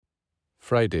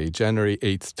Friday, January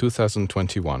 8th,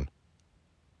 2021.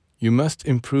 You must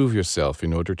improve yourself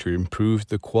in order to improve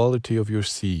the quality of your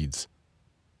seeds.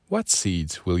 What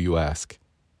seeds, will you ask?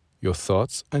 Your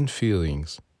thoughts and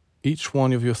feelings. Each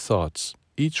one of your thoughts,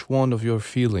 each one of your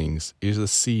feelings is a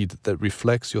seed that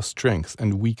reflects your strengths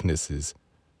and weaknesses,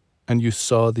 and you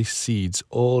sow these seeds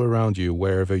all around you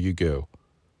wherever you go.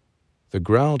 The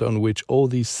ground on which all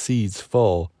these seeds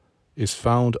fall is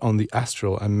found on the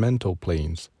astral and mental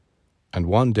planes, and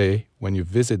one day when you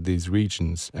visit these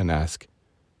regions and ask,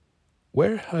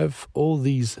 "Where have all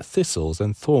these thistles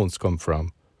and thorns come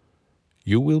from?"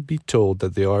 you will be told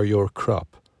that they are your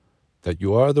crop, that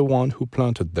you are the one who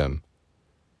planted them.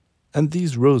 And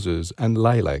these roses and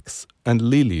lilacs and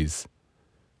lilies,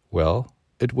 well,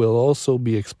 it will also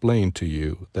be explained to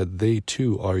you that they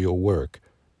too are your work,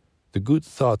 the good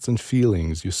thoughts and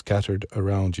feelings you scattered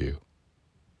around you.